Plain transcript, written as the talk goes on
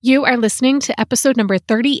You are listening to episode number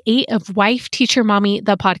 38 of Wife, Teacher, Mommy,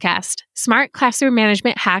 the podcast, Smart Classroom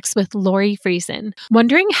Management Hacks with Lori Friesen.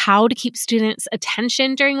 Wondering how to keep students'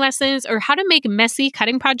 attention during lessons or how to make messy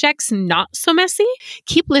cutting projects not so messy?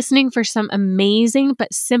 Keep listening for some amazing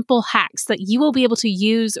but simple hacks that you will be able to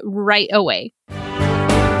use right away.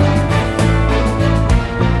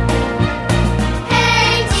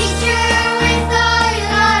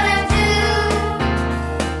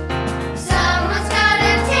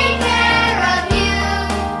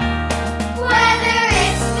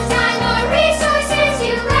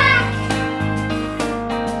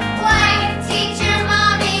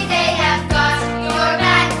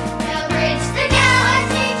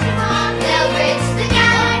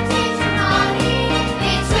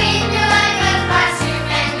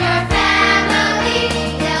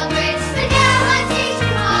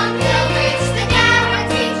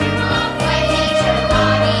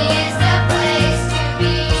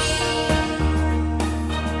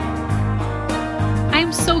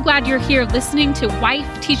 Glad you're here listening to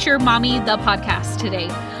Wife, Teacher, Mommy, the podcast today.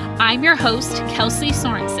 I'm your host, Kelsey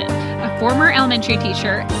Sorensen, a former elementary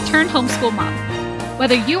teacher turned homeschool mom.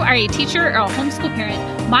 Whether you are a teacher or a homeschool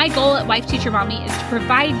parent, my goal at Wife, Teacher, Mommy is to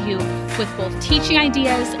provide you with both teaching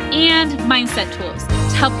ideas and mindset tools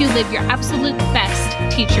to help you live your absolute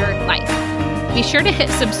best teacher life. Be sure to hit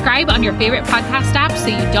subscribe on your favorite podcast app so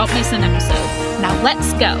you don't miss an episode. Now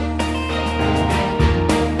let's go.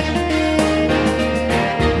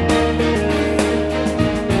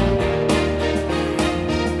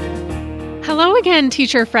 Hello again,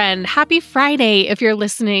 teacher friend. Happy Friday if you're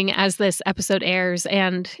listening as this episode airs.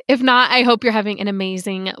 And if not, I hope you're having an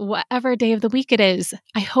amazing whatever day of the week it is.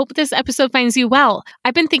 I hope this episode finds you well.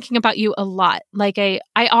 I've been thinking about you a lot, like I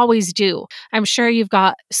always do. I'm sure you've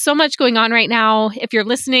got so much going on right now. If you're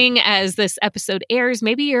listening as this episode airs,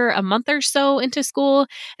 maybe you're a month or so into school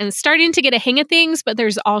and starting to get a hang of things, but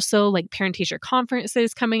there's also like parent-teacher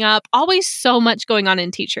conferences coming up. Always so much going on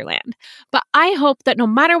in teacher land. But I hope that no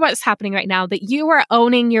matter what's happening right now, that you are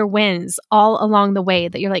owning your wins all along the way,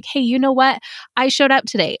 that you're like, hey, you know what? I showed up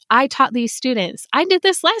today. I taught these students. I did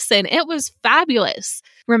this lesson. It was fabulous.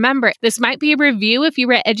 Remember, this might be a review if you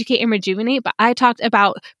were at Educate and Rejuvenate, but I talked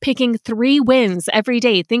about picking 3 wins every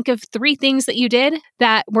day. Think of 3 things that you did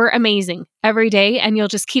that were amazing every day, and you'll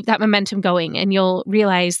just keep that momentum going, and you'll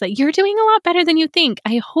realize that you're doing a lot better than you think.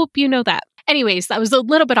 I hope you know that. Anyways, that was a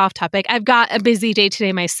little bit off topic. I've got a busy day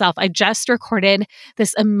today myself. I just recorded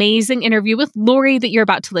this amazing interview with Lori that you're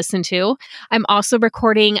about to listen to. I'm also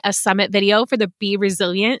recording a summit video for the Be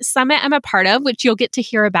Resilient Summit I'm a part of, which you'll get to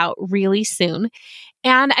hear about really soon.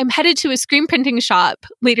 And I'm headed to a screen printing shop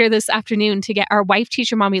later this afternoon to get our Wife,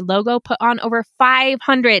 Teacher, Mommy logo put on over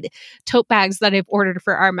 500 tote bags that I've ordered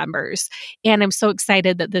for our members. And I'm so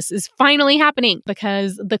excited that this is finally happening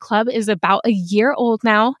because the club is about a year old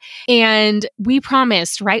now. And we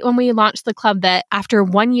promised right when we launched the club that after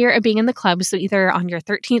 1 year of being in the club, so either on your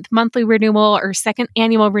 13th monthly renewal or second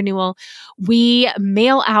annual renewal, we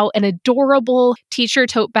mail out an adorable teacher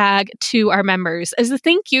tote bag to our members as a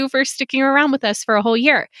thank you for sticking around with us for a whole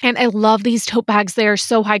year. And I love these tote bags. They are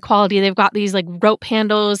so high quality. They've got these like rope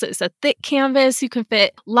handles. It's a thick canvas. You can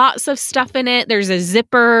fit lots of stuff in it. There's a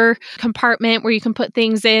zipper compartment where you can put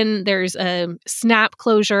things in. There's a snap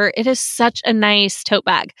closure. It is such a nice tote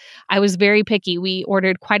bag. I was very picky. We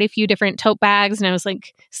ordered quite a few different tote bags and I was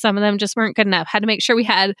like, some of them just weren't good enough. Had to make sure we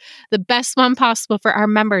had the best one possible for our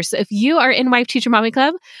members. So if you are in Wife, Teacher, Mommy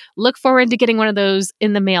Club, look forward to getting one of those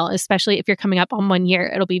in the mail, especially if you're coming up on 1 year.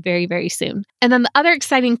 It'll be very, very soon. And then the other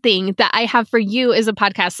exciting thing that I have for you as a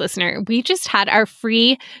podcast listener, we just had our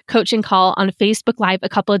free coaching call on Facebook Live a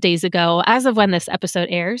couple of days ago, as of when this episode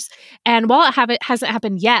airs. And while it hasn't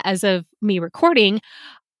happened yet as of me recording,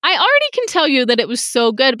 I already can tell you that it was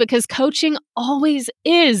so good because coaching always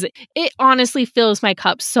is. It honestly fills my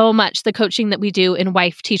cup so much, the coaching that we do in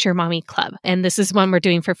Wife, Teacher, Mommy Club. And this is one we're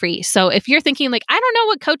doing for free. So if you're thinking like, I don't know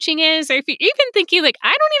what coaching is, or if you're even thinking like, I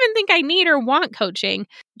don't even think I need or want coaching,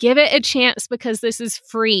 give it a chance because this is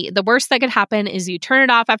free. The worst that could happen is you turn it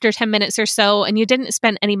off after 10 minutes or so and you didn't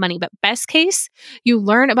spend any money. But best case, you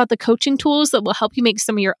learn about the coaching tools that will help you make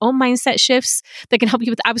some of your own mindset shifts that can help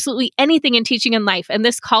you with absolutely anything in teaching and life. And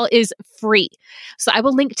this call is free. So I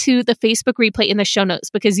will link to the Facebook replay in the show notes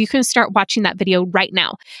because you can start watching that video right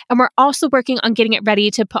now. And we're also working on getting it ready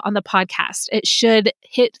to put on the podcast. It should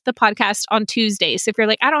hit the podcast on Tuesday. So if you're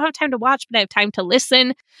like, I don't have time to watch, but I have time to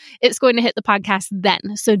listen, it's going going to hit the podcast then,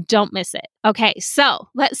 so don't miss it. Okay, so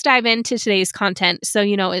let's dive into today's content. So,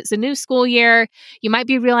 it's a new school year. You might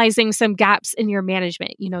be realizing some gaps in your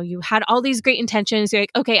management. You had all these great intentions. You're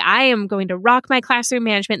like, okay, I am going to rock my classroom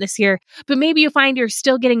management this year, but maybe you find you're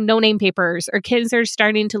still getting no-name papers, or kids are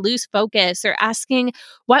starting to lose focus, or asking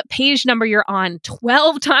what page number you're on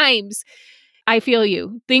 12 times. I feel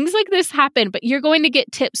you. Things like this happen, but you're going to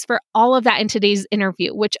get tips for all of that in today's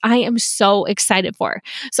interview, which I am so excited for.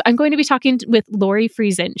 So I'm going to be talking with Lori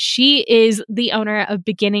Friesen. She is the owner of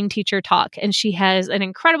Beginning Teacher Talk, and she has an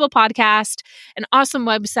incredible podcast, an awesome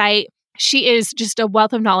website. She is just a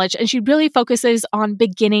wealth of knowledge, and she really focuses on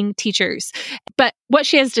beginning teachers. But what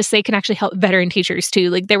she has to say can actually help veteran teachers too.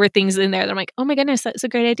 Like, there were things in there that I'm like, oh my goodness, that's a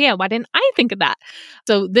great idea. Why didn't I think of that?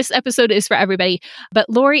 So this episode is for everybody. But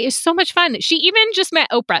Lori is so much fun. She even just met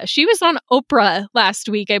Oprah. She was on Oprah last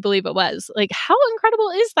week, I believe it was. Like, how incredible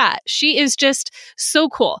is that? She is just so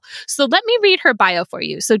cool. So let me read her bio for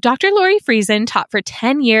you. So Dr. Lori Friesen taught for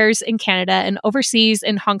 10 years in Canada and overseas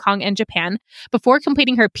in Hong Kong and Japan before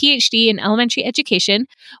completing her PhD in elementary education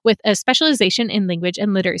with a specialization in language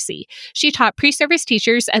and literacy. She taught pre-service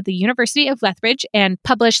teachers at the University of Lethbridge and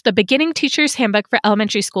published the Beginning Teacher's Handbook for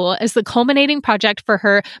Elementary School as the culminating project for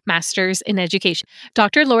her master's in education.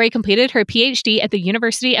 Dr. Lori completed her PhD at the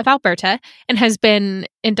University of Alberta and has been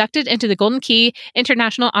inducted into the Golden Key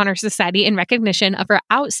International Honor Society in recognition of her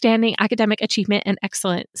outstanding academic achievement and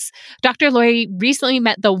excellence. Dr. Lori recently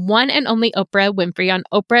met the one and only Oprah Winfrey on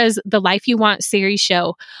Oprah's The Life You Want series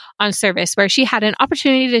show on Service, where she had an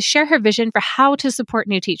opportunity to share her vision for how to support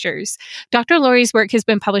new teachers. Dr. Lori's work has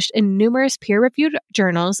been published in numerous peer-reviewed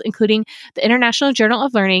journals, including the International Journal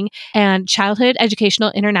of Learning and Childhood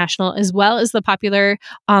Educational International, as well as the popular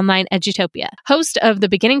online Edutopia. Host of the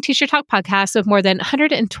Beginning Teacher Talk podcast with more than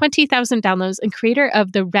 120,000 downloads and creator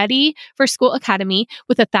of the Ready for School Academy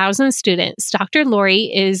with 1,000 students, Dr.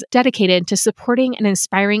 Lori is dedicated to supporting and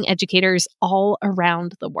inspiring educators all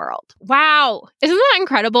around the world. Wow. Isn't that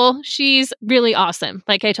incredible? She's really awesome,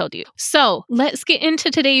 like I told you. So let's get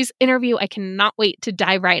into today's interview. I cannot wait to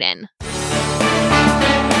dive right in.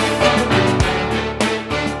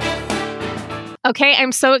 Okay,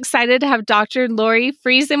 I'm so excited to have Dr. Lori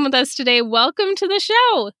Friesen with us today. Welcome to the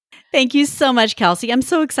show. Thank you so much, Kelsey. I'm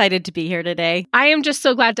so excited to be here today. I am just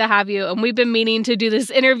so glad to have you. And we've been meaning to do this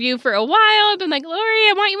interview for a while. I've been like, Lori,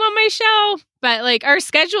 I want you on my show. But our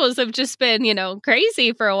schedules have just been,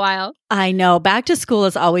 crazy for a while. I know. Back to school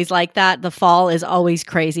is always like that. The fall is always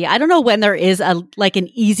crazy. I don't know when there is an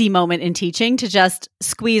easy moment in teaching to just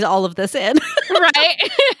squeeze all of this in.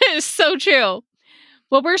 Right? So true.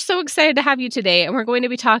 Well, we're so excited to have you today. And we're going to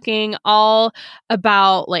be talking all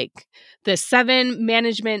about the 7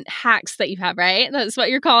 management hacks that you have, right? That's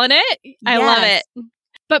what you're calling it? I love it.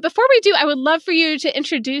 But before we do, I would love for you to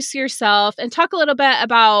introduce yourself and talk a little bit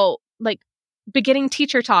about Beginning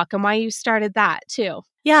Teacher Talk and why you started that too.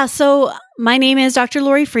 Yeah, so my name is Dr.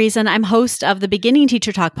 Lori Friesen. I'm host of the Beginning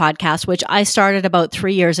Teacher Talk podcast, which I started about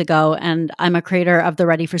 3 years ago, and I'm a creator of the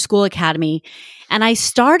Ready for School Academy. And I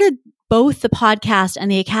started both the podcast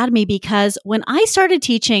and the academy because when I started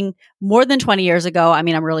teaching more than 20 years ago, I'm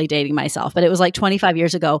really dating myself, but it was 25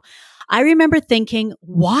 years ago, I remember thinking,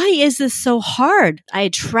 why is this so hard? I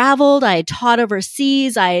had traveled, I had taught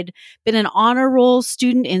overseas, I had been an honor roll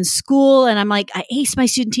student in school, and I'm like, I aced my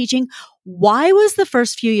student teaching. Why was the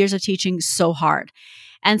first few years of teaching so hard?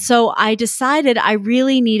 And so I decided I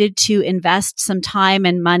really needed to invest some time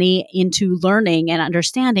and money into learning and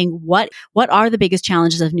understanding what are the biggest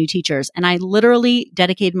challenges of new teachers. And I literally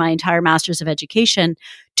dedicated my entire master's of education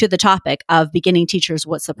to the topic of beginning teachers.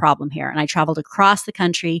 What's the problem here? And I traveled across the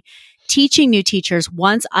country teaching new teachers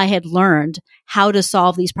once I had learned how to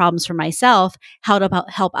solve these problems for myself, how to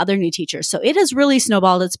help other new teachers. So it has really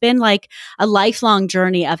snowballed. It's been like a lifelong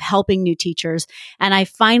journey of helping new teachers. And I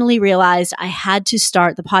finally realized I had to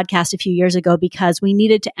start the podcast a few years ago because we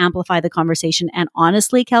needed to amplify the conversation. And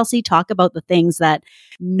honestly, Kelsey, talk about the things that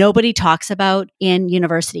nobody talks about in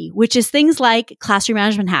university, which is things like classroom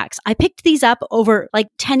management hacks. I picked these up over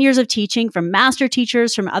 10 years of teaching from master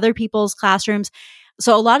teachers, from other people's classrooms.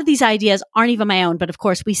 So a lot of these ideas aren't even my own, but of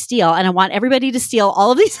course we steal. And I want everybody to steal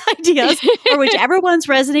all of these ideas or whichever ones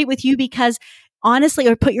resonate with you because honestly,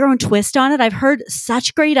 or put your own twist on it. I've heard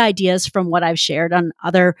such great ideas from what I've shared on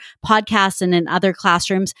other podcasts and in other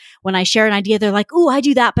classrooms. When I share an idea, they're like, "Oh, I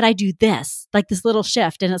do that, but I do this," this little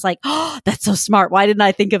shift. And it's like, "Oh, that's so smart. Why didn't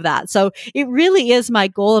I think of that?" So it really is my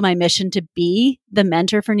goal and my mission to be the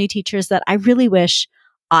mentor for new teachers that I really wish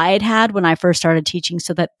I had when I first started teaching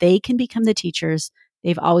so that they can become the teachers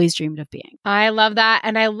they've always dreamed of being. I love that.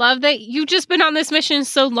 And I love that you've just been on this mission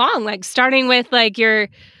so long, like starting with like you're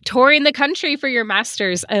touring the country for your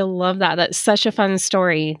master's. I love that. That's such a fun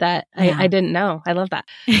story that I didn't know. I love that.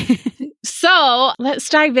 So let's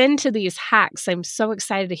dive into these hacks. I'm so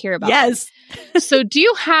excited to hear about Yes. So do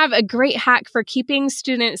you have a great hack for keeping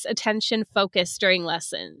students' attention focused during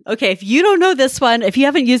lessons? Okay, if you don't know this one, if you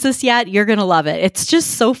haven't used this yet, you're going to love it. It's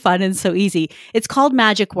just so fun and so easy. It's called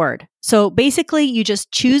Magic Word. So basically, you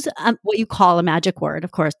just choose what you call a magic word.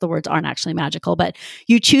 Of course, the words aren't actually magical, but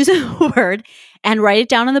you choose a word and write it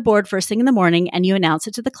down on the board first thing in the morning, and you announce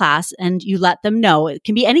it to the class and you let them know. It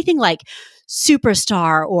can be anything like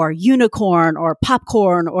superstar or unicorn or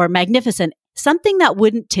popcorn or magnificent, something that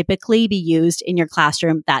wouldn't typically be used in your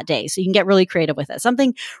classroom that day. So you can get really creative with it,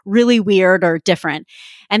 something really weird or different.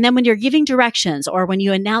 And then when you're giving directions or when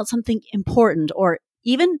you announce something important or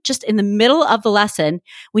even just in the middle of the lesson,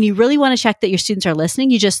 when you really want to check that your students are listening,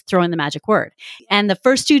 you just throw in the magic word. And the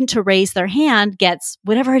first student to raise their hand gets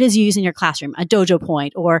whatever it is you use in your classroom, a dojo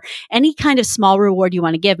point or any kind of small reward you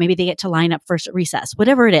want to give. Maybe they get to line up first at recess,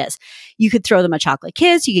 whatever it is. You could throw them a chocolate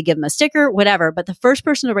kiss, you could give them a sticker, whatever. But the first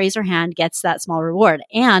person to raise their hand gets that small reward.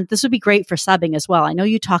 And this would be great for subbing as well. I know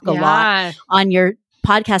you talk a lot on your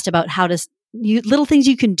podcast about how to little things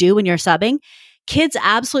you can do when you're subbing. Kids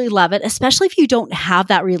absolutely love it, especially if you don't have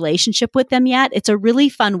that relationship with them yet. It's a really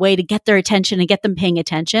fun way to get their attention and get them paying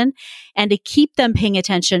attention and to keep them paying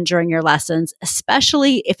attention during your lessons,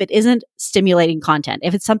 especially if it isn't stimulating content.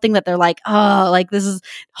 If it's something that they're like, oh, like this is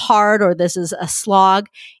hard or this is a slog,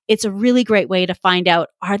 it's a really great way to find out,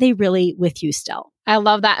 are they really with you still? I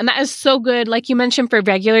love that. And that is so good. Like you mentioned for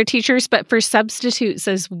regular teachers, but for substitutes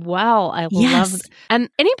as well. I love it. And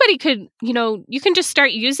anybody could, you can just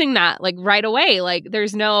start using that like right away. Like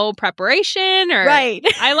there's no preparation or right.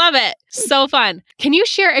 I love it. So fun. Can you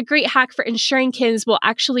share a great hack for ensuring kids will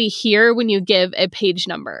actually hear when you give a page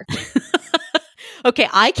number? Okay.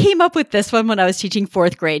 I came up with this one when I was teaching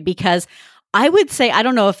fourth grade because I would say, I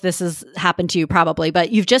don't know if this has happened to you probably,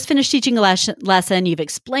 but you've just finished teaching a lesson. You've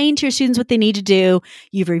explained to your students what they need to do.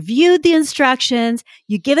 You've reviewed the instructions.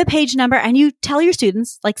 You give a page number and you tell your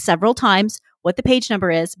students like several times what the page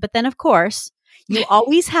number is. But then of course, you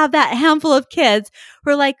always have that handful of kids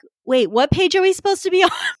who are like, wait, what page are we supposed to be on?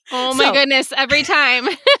 Oh my goodness, every time.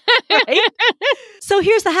 Right? So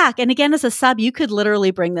here's the hack. And again, as a sub, you could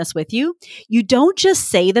literally bring this with you. You don't just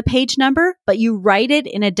say the page number, but you write it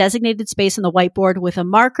in a designated space on the whiteboard with a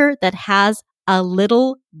marker that has a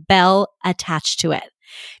little bell attached to it.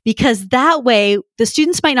 Because that way, the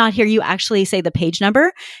students might not hear you actually say the page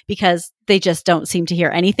number because they just don't seem to hear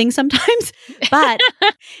anything sometimes. But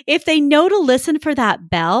if they know to listen for that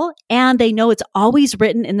bell and they know it's always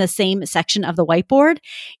written in the same section of the whiteboard,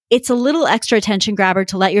 it's a little extra attention grabber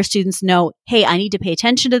to let your students know, hey, I need to pay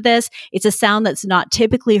attention to this. It's a sound that's not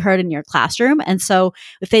typically heard in your classroom. And so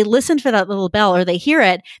if they listen for that little bell or they hear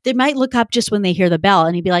it, they might look up just when they hear the bell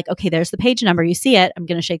and you'd be like, okay, there's the page number. You see it. I'm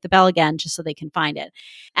going to shake the bell again just so they can find it.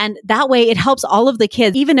 And that way it helps all of the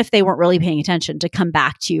kids, even if they weren't really paying attention, to come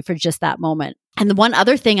back to you for just that moment. And the one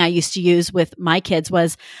other thing I used to use with my kids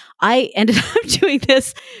was I ended up doing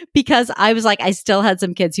this because I was like, I still had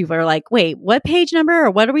some kids who were like, wait, what page number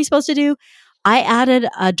or what are we supposed to do? I added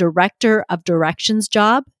a director of directions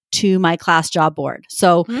job to my class job board.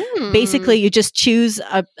 So basically you just choose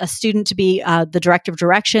a student to be the director of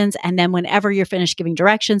directions. And then whenever you're finished giving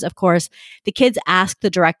directions, of course, the kids ask the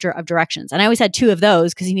director of directions. And I always had two of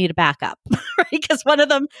those because you need a backup, right? Because one of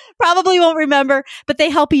them probably won't remember, but they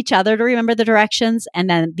help each other to remember the directions. And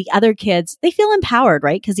then the other kids, they feel empowered,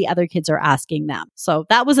 right? Because the other kids are asking them. So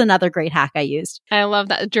that was another great hack I used. I love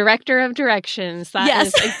that. Director of directions. That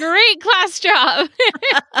is a great class job.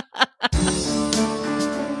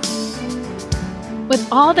 With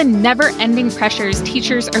all the never-ending pressures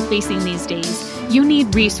teachers are facing these days, you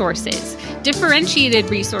need resources, differentiated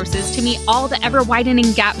resources to meet all the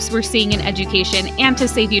ever-widening gaps we're seeing in education and to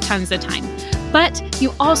save you tons of time. But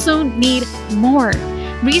you also need more.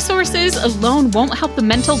 Resources alone won't help the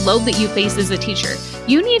mental load that you face as a teacher.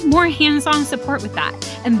 You need more hands-on support with that.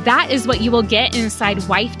 And that is what you will get inside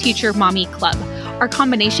Wife Teacher Mommy Club. Our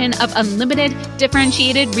combination of unlimited,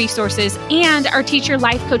 differentiated resources and our teacher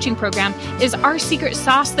life coaching program is our secret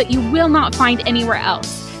sauce that you will not find anywhere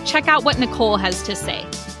else. Check out what Nicole has to say.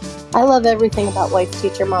 I love everything about Wife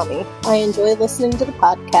Teacher Mommy. I enjoy listening to the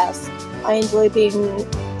podcast. I enjoy being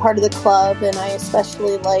part of the club, and I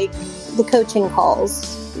especially like the coaching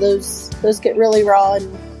calls. Those get really raw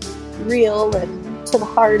and real and to the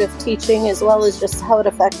heart of teaching, as well as just how it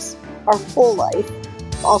affects our whole life.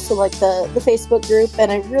 Also like the Facebook group,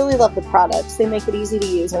 and I really love the products. They make it easy to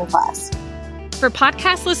use in class. For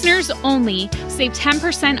podcast listeners only, save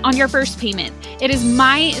 10% on your first payment. It is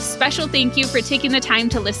my special thank you for taking the time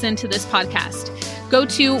to listen to this podcast. Go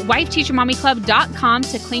to wifeteachermommyclub.com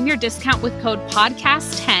to claim your discount with code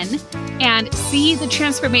podcast10 and see the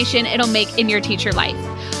transformation it'll make in your teacher life.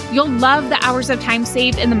 You'll love the hours of time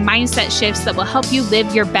saved and the mindset shifts that will help you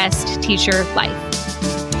live your best teacher life.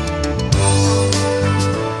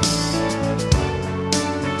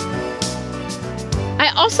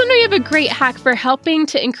 I also know you have a great hack for helping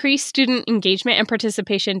to increase student engagement and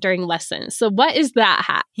participation during lessons. So what is that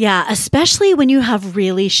hack? Yeah, especially when you have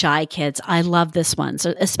really shy kids. I love this one.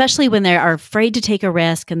 So especially when they are afraid to take a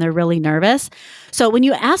risk and they're really nervous. So when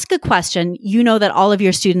you ask a question, you know that all of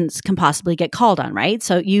your students can possibly get called on, right?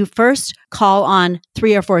 So you first call on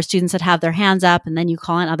 3 or 4 students that have their hands up and then you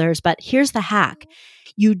call on others. But here's the hack.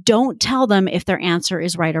 You don't tell them if their answer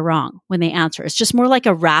is right or wrong when they answer. It's just more like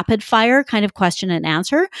a rapid fire kind of question and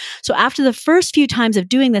answer. So after the first few times of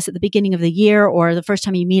doing this at the beginning of the year or the first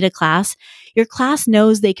time you meet a class, your class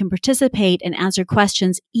knows they can participate and answer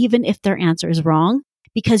questions even if their answer is wrong,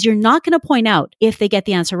 because you're not going to point out if they get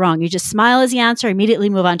the answer wrong. You just smile as you answer, immediately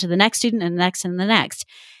move on to the next student and the next and the next.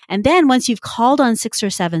 And then once you've called on 6 or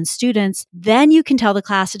 7 students, then you can tell the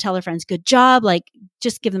class to tell their friends, good job, like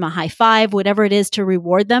just give them a high five, whatever it is to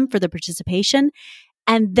reward them for the participation.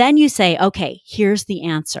 And then you say, okay, here's the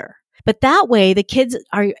answer. But that way the kids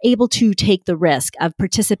are able to take the risk of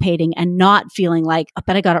participating and not feeling like, oh,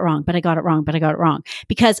 but I got it wrong, but I got it wrong, but I got it wrong.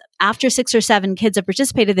 Because after 6 or 7 kids have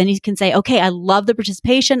participated, then you can say, okay, I love the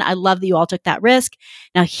participation. I love that you all took that risk.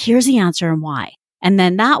 Now here's the answer and why. And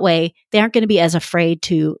then that way, they aren't going to be as afraid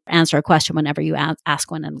to answer a question whenever you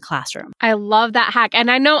ask one in the classroom. I love that hack.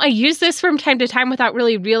 And I know I use this from time to time without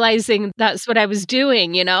really realizing that's what I was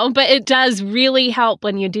doing, but it does really help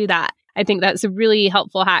when you do that. I think that's a really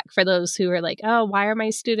helpful hack for those who are like, oh, why are my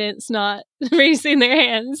students not raising their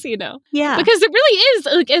hands, Yeah. Because it really is,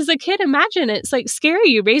 like, as a kid, imagine it's like scary.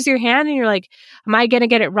 You raise your hand and you're like, am I going to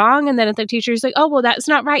get it wrong? And then if the teacher's like, oh, well, that's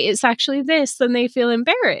not right, it's actually this, then they feel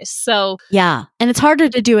embarrassed. So yeah. And it's harder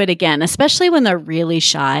to do it again, especially when they're really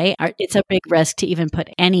shy. It's a big risk to even put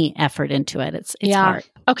any effort into it. It's hard.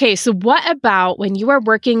 Okay, so what about when you are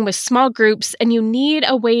working with small groups and you need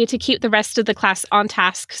a way to keep the rest of the class on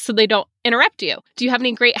task so they don't interrupt you? Do you have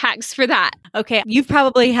any great hacks for that? Okay, you've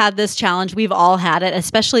probably had this challenge. We've all had it,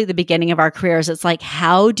 especially at the beginning of our careers. It's like,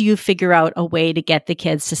 how do you figure out a way to get the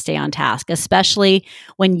kids to stay on task, especially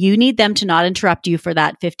when you need them to not interrupt you for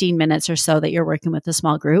that 15 minutes or so that you're working with a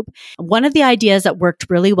small group? One of the ideas that worked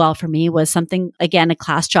really well for me was something, again, a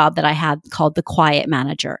class job that I had called the quiet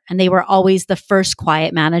manager. And they were always the first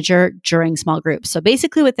quiet manager during small groups. So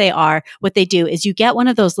basically what they do is you get one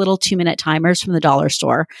of those little 2-minute timers from the dollar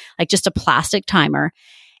store, like just a plastic timer.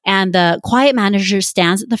 And the quiet manager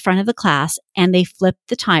stands at the front of the class and they flip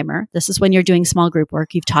the timer. This is when you're doing small group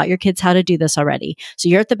work. You've taught your kids how to do this already. So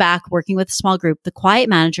you're at the back working with a small group. The quiet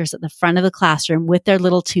manager's at the front of the classroom with their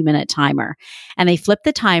little 2-minute timer. And they flip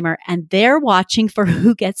the timer and they're watching for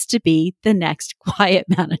who gets to be the next quiet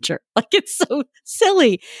manager. Like, it's so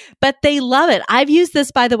silly, but they love it. I've used this,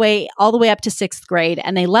 by the way, all the way up to 6th grade,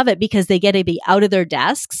 and they love it because they get to be out of their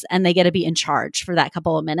desks and they get to be in charge for that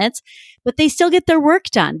couple of minutes, but they still get their work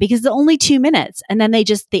done because it's only 2 minutes. And then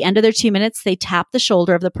the end of their 2 minutes, they tap the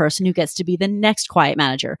shoulder of the person who gets to be the next quiet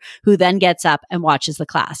manager, who then gets up and watches the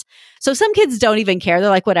class. So some kids don't even care. They're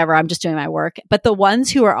like, whatever, I'm just doing my work. But the ones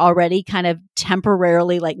who are already kind of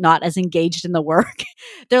temporarily like not as engaged in the work,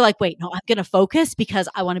 they're like, wait, no, I'm going to focus because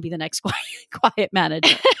I want to be the next quiet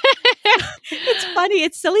manager. It's funny.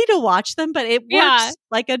 It's silly to watch them, but it works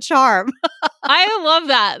like a charm. I love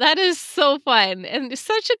that. That is so fun and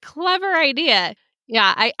such a clever idea.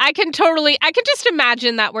 Yeah, I can just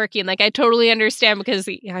imagine that working. Like, I totally understand because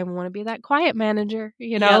I want to be that quiet manager, they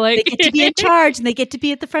get to be in charge and they get to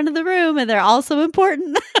be at the front of the room and they're also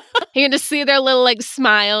important. You can just see their little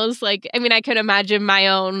smiles. I could imagine my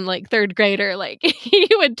own 3rd grader, he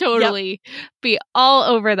would totally be all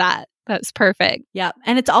over that. That's perfect. Yeah.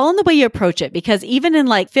 And it's all in the way you approach it, because even in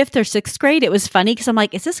 5th or 6th grade, it was funny because I'm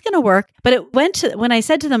like, is this going to work? But it went to when I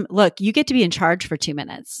said to them, look, you get to be in charge for 2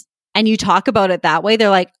 minutes and you talk about it that way. They're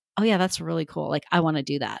like, oh yeah, that's really cool. I want to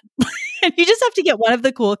do that. And you just have to get one of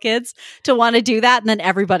the cool kids to want to do that. And then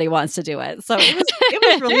everybody wants to do it. So it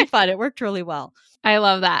was really fun. It worked really well. I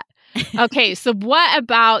love that. Okay, so what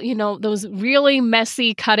about, those really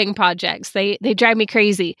messy cutting projects? They drive me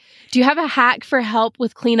crazy. Do you have a hack for help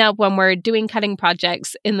with cleanup when we're doing cutting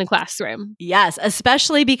projects in the classroom? Yes,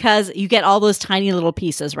 especially because you get all those tiny little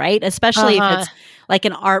pieces, right? Especially if it's like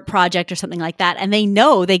an art project or something like that. And they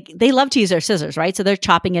know they love to use their scissors, right? So they're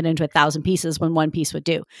chopping it into 1,000 pieces when one piece would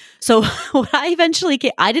do. So what I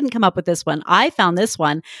didn't come up with this one. I found this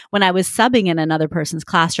one when I was subbing in another person's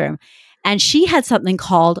classroom. And she had something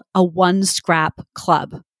called a one scrap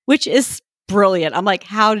club, which is brilliant. I'm like,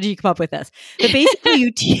 how did you come up with this? But basically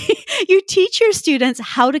you teach your students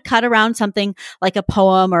how to cut around something like a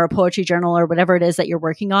poem or a poetry journal or whatever it is that you're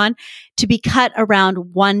working on to be cut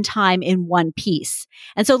around one time in one piece.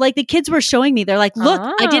 And so like the kids were showing me, they're like, look,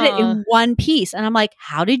 I did it in one piece. And I'm like,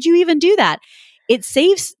 how did you even do that? It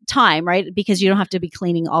saves time, right? Because you don't have to be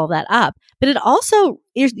cleaning all that up. But it also,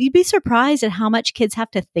 you'd be surprised at how much kids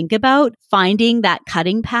have to think about finding that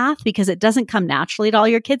cutting path because it doesn't come naturally to all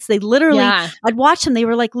your kids. They literally, I'd watch them, they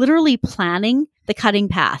were like literally planning the cutting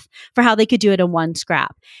path for how they could do it in one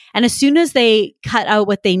scrap. And as soon as they cut out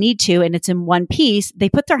what they need to and it's in one piece, they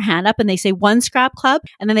put their hand up and they say one scrap club.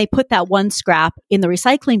 And then they put that one scrap in the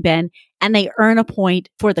recycling bin and they earn a point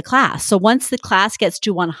for the class. So once the class gets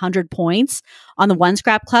to 100 points on the one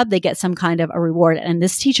scrap club, they get some kind of a reward. And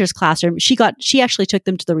this teacher's classroom, she actually took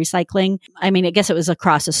them to the recycling. I mean, I guess it was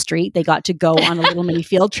across the street. They got to go on a little mini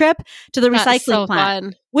field trip to the recycling plant,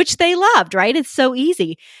 fun. Which they loved, right? It's so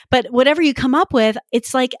easy. But whatever you come up with,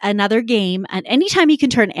 it's like another game. And anytime you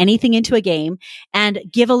can turn anything into a game and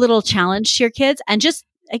give a little challenge to your kids and just,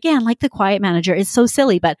 again, like the quiet manager, it's so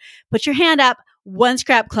silly, but put your hand up, one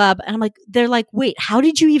scrap club. And I'm like, they're like, wait, how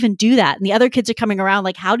did you even do that? And the other kids are coming around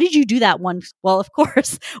like, how did you do that one? Well, of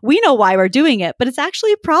course, we know why we're doing it, but it's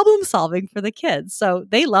actually problem solving for the kids. So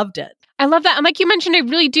they loved it. I love that. And like you mentioned, I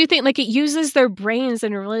really do think like it uses their brains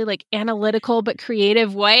in a really like analytical but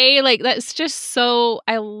creative way. Like that's just so,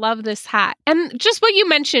 I love this hack. And just what you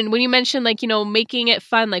mentioned, when you mentioned like, making it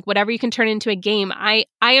fun, like whatever you can turn into a game, I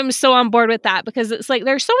am so on board with that because it's like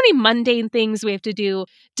there's so many mundane things we have to do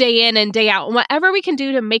day in and day out. And whatever we can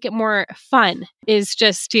do to make it more fun is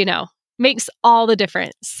just, makes all the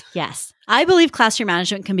difference. Yes. I believe classroom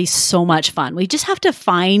management can be so much fun. We just have to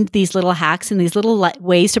find these little hacks and these little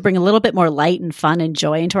ways to bring a little bit more light and fun and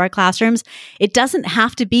joy into our classrooms. It doesn't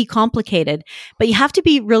have to be complicated, but you have to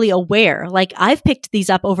be really aware. Like I've picked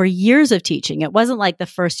these up over years of teaching. It wasn't like the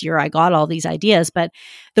first year I got all these ideas, but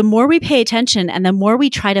the more we pay attention and the more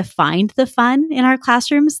we try to find the fun in our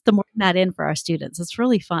classrooms, the more we put that in for our students. It's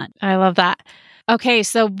really fun. I love that. Okay,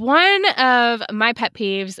 so one of my pet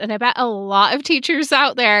peeves, and I bet a lot of teachers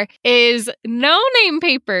out there, is no name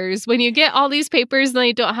papers. When you get all these papers and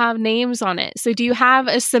they don't have names on it. So do you have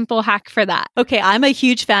a simple hack for that? Okay, I'm a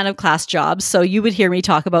huge fan of class jobs. So you would hear me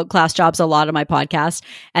talk about class jobs a lot on my podcast.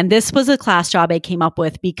 And this was a class job I came up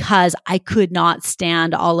with because I could not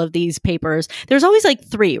stand all of these papers. There's always like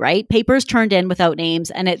 3, right? Papers turned in without names.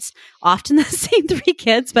 And it's often the same 3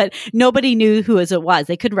 kids, but nobody knew who it was.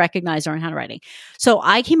 They couldn't recognize their own handwriting. So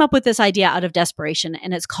I came up with this idea out of desperation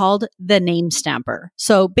and it's called the name stamper.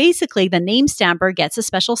 So basically the name stamper gets a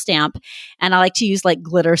special stamp and I like to use like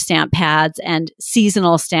glitter stamp pads and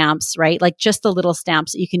seasonal stamps, right? Like just the little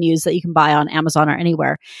stamps that you can use that you can buy on Amazon or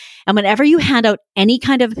anywhere. And whenever you hand out any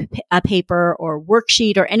kind of a paper or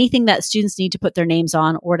worksheet or anything that students need to put their names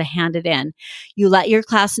on or to hand it in, you let your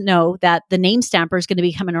class know that the name stamper is going to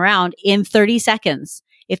be coming around in 30 seconds.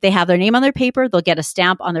 If they have their name on their paper, they'll get a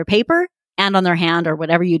stamp on their paper and on their hand or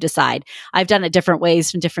whatever you decide. I've done it different ways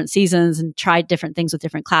from different seasons and tried different things with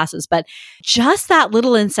different classes, but just that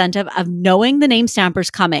little incentive of knowing the name stamper's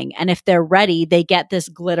coming. And if they're ready, they get this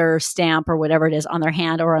glitter stamp or whatever it is on their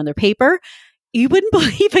hand or on their paper. You wouldn't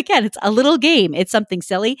believe, again, it's a little game. It's something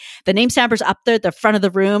silly. The name stamper's up there at the front of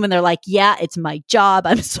the room and they're like, yeah, it's my job.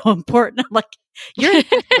 I'm so important. I'm like, you're in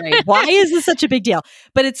 5th grade. Why is this such a big deal?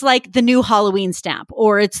 But it's like the new Halloween stamp,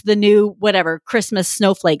 or it's the new whatever Christmas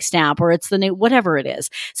snowflake stamp, or it's the new whatever it is,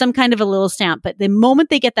 some kind of a little stamp. But the moment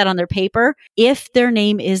they get that on their paper, if their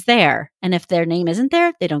name is there, and if their name isn't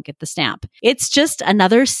there, they don't get the stamp. It's just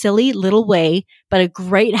another silly little way, but a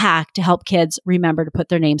great hack to help kids remember to put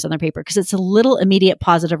their names on their paper because it's a little immediate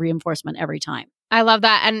positive reinforcement every time. I love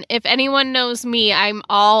that. And if anyone knows me, I'm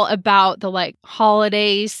all about the like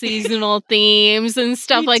holiday seasonal themes and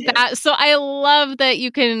stuff like that. So I love that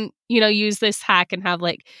you can, use this hack and have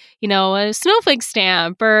like, a snowflake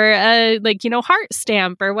stamp or a heart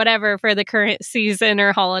stamp or whatever for the current season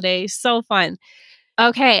or holiday. So fun.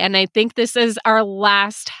 Okay, and I think this is our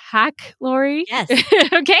last hack, Lori. Yes.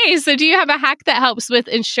 Okay, so do you have a hack that helps with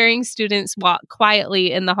ensuring students walk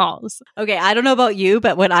quietly in the halls? Okay, I don't know about you,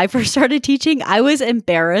 but when I first started teaching, I was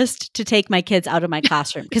embarrassed to take my kids out of my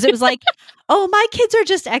classroom because it was like, oh, my kids are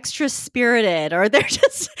just extra spirited, or they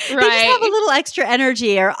just have a little extra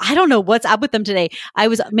energy, or I don't know what's up with them today. I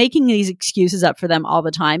was making these excuses up for them all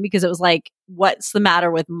the time because it was like, what's the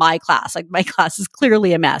matter with my class? Like, my class is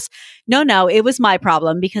clearly a mess. No, it was my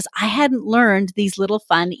problem because I hadn't learned these little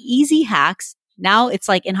fun, easy hacks. Now it's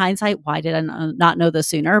like, in hindsight, why did I not know this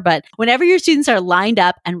sooner? But whenever your students are lined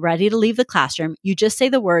up and ready to leave the classroom, you just say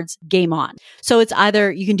the words game on. So it's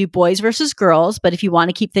either you can do boys versus girls, but if you want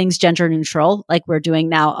to keep things gender neutral, like we're doing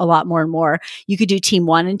now a lot more and more, you could do team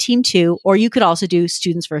 1 and team 2, or you could also do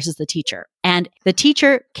students versus the teacher. And the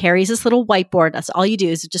teacher carries this little whiteboard. That's all you do,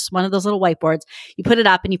 is just one of those little whiteboards. You put it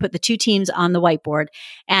up and you put the 2 teams on the whiteboard.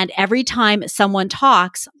 And every time someone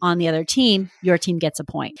talks on the other team, your team gets a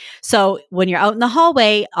point. So when you're out in the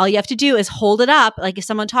hallway, all you have to do is hold it up. Like if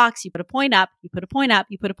someone talks, you put a point up, you put a point up,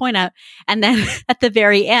 you put a point up. And then at the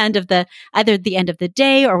very end of either the end of the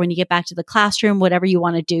day or when you get back to the classroom, whatever you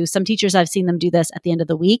want to do. Some teachers, I've seen them do this at the end of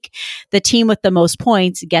the week. The team with the most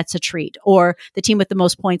points gets a treat, or the team with the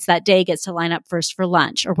most points that day gets to line up first for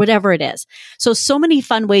lunch, or whatever it is. So many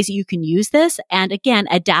fun ways that you can use this. And again,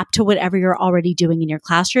 adapt to whatever you're already doing in your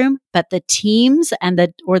classroom. But the teams and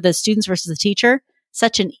the students versus the teacher,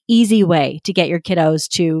 such an easy way to get your kiddos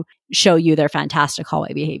to show you their fantastic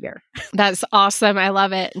hallway behavior. That's awesome. I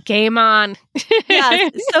love it. Game on. Yeah,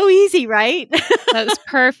 so easy, right? That's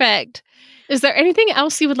perfect. Is there anything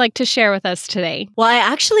else you would like to share with us today? Well, I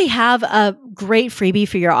actually have a great freebie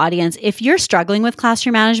for your audience. If you're struggling with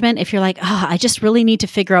classroom management, if you're like, I just really need to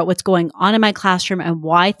figure out what's going on in my classroom and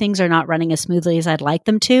why things are not running as smoothly as I'd like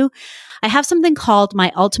them to, I have something called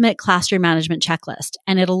my Ultimate Classroom Management Checklist,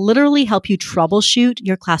 and it'll literally help you troubleshoot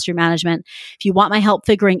your classroom management. If you want my help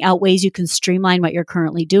figuring out ways you can streamline what you're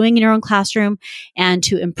currently doing in your own classroom and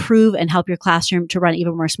to improve and help your classroom to run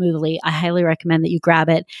even more smoothly, I highly recommend that you grab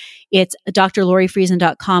it. It's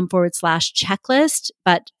drlorifriesen.com/checklist,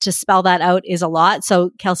 but to spell that out is a lot.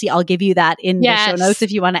 So Kelsey, I'll give you that in the show notes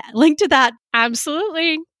if you want to link to that.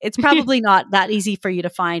 Absolutely. It's probably not that easy for you to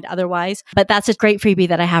find otherwise, but that's a great freebie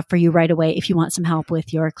that I have for you right away if you want some help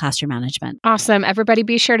with your classroom management. Awesome. Everybody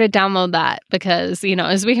be sure to download that because,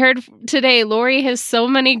 as we heard today, Lori has so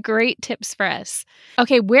many great tips for us.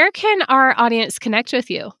 Okay, where can our audience connect with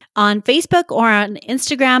you? On Facebook or on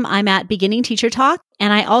Instagram, I'm at Beginning Teacher Talk.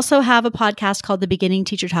 And I also have a podcast called the Beginning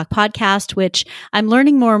Teacher Talk Podcast, which I'm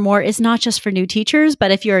learning more and more is not just for new teachers, but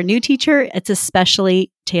if you're a new teacher, it's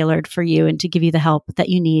especially tailored for you and to give you the help that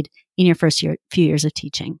you need in your first few years of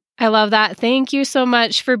teaching. I love that. Thank you so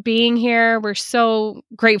much for being here. We're so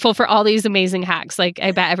grateful for all these amazing hacks. Like, I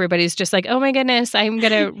bet everybody's just like, oh my goodness, I'm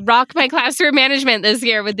going to rock my classroom management this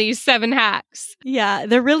year with these 7 hacks. Yeah,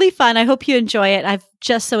 they're really fun. I hope you enjoy it. I've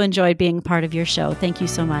just so enjoyed being part of your show. Thank you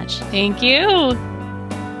so much. Thank you.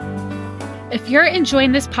 If you're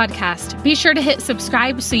enjoying this podcast, be sure to hit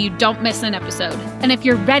subscribe so you don't miss an episode. And if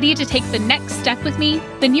you're ready to take the next step with me,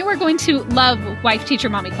 then you are going to love Wife Teacher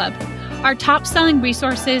Mommy Club. Our top-selling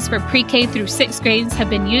resources for pre-K through 6th grades have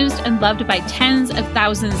been used and loved by tens of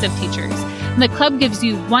thousands of teachers. And the club gives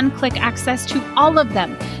you one-click access to all of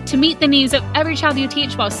them to meet the needs of every child you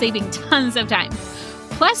teach while saving tons of time.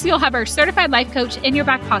 Plus, you'll have our certified life coach in your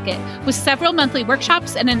back pocket with several monthly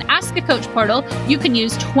workshops and an Ask a Coach portal you can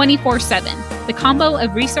use 24/7. The combo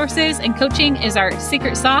of resources and coaching is our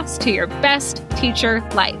secret sauce to your best teacher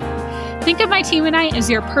life. Think of my team and I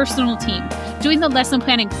as your personal team, doing the lesson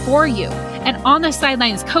planning for you and on the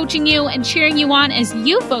sidelines coaching you and cheering you on as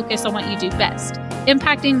you focus on what you do best,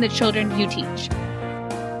 impacting the children you teach.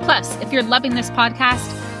 Plus, if you're loving this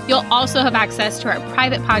podcast, you'll also have access to our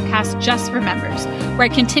private podcast just for members, where I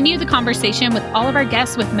continue the conversation with all of our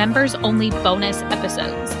guests with members-only bonus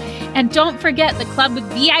episodes. And don't forget the club with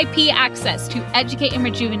VIP access to Educate and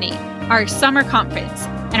Rejuvenate, our summer conference,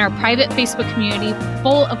 and our private Facebook community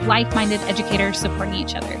full of like-minded educators supporting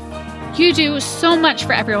each other. You do so much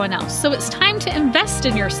for everyone else, so it's time to invest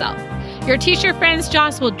in yourself. Your teacher friends'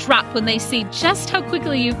 jaws will drop when they see just how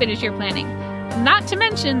quickly you finish your planning. Not to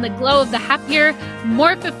mention the glow of the happier,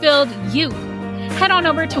 more fulfilled you. Head on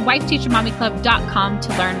over to wifeteachermommyclub.com to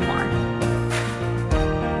learn more.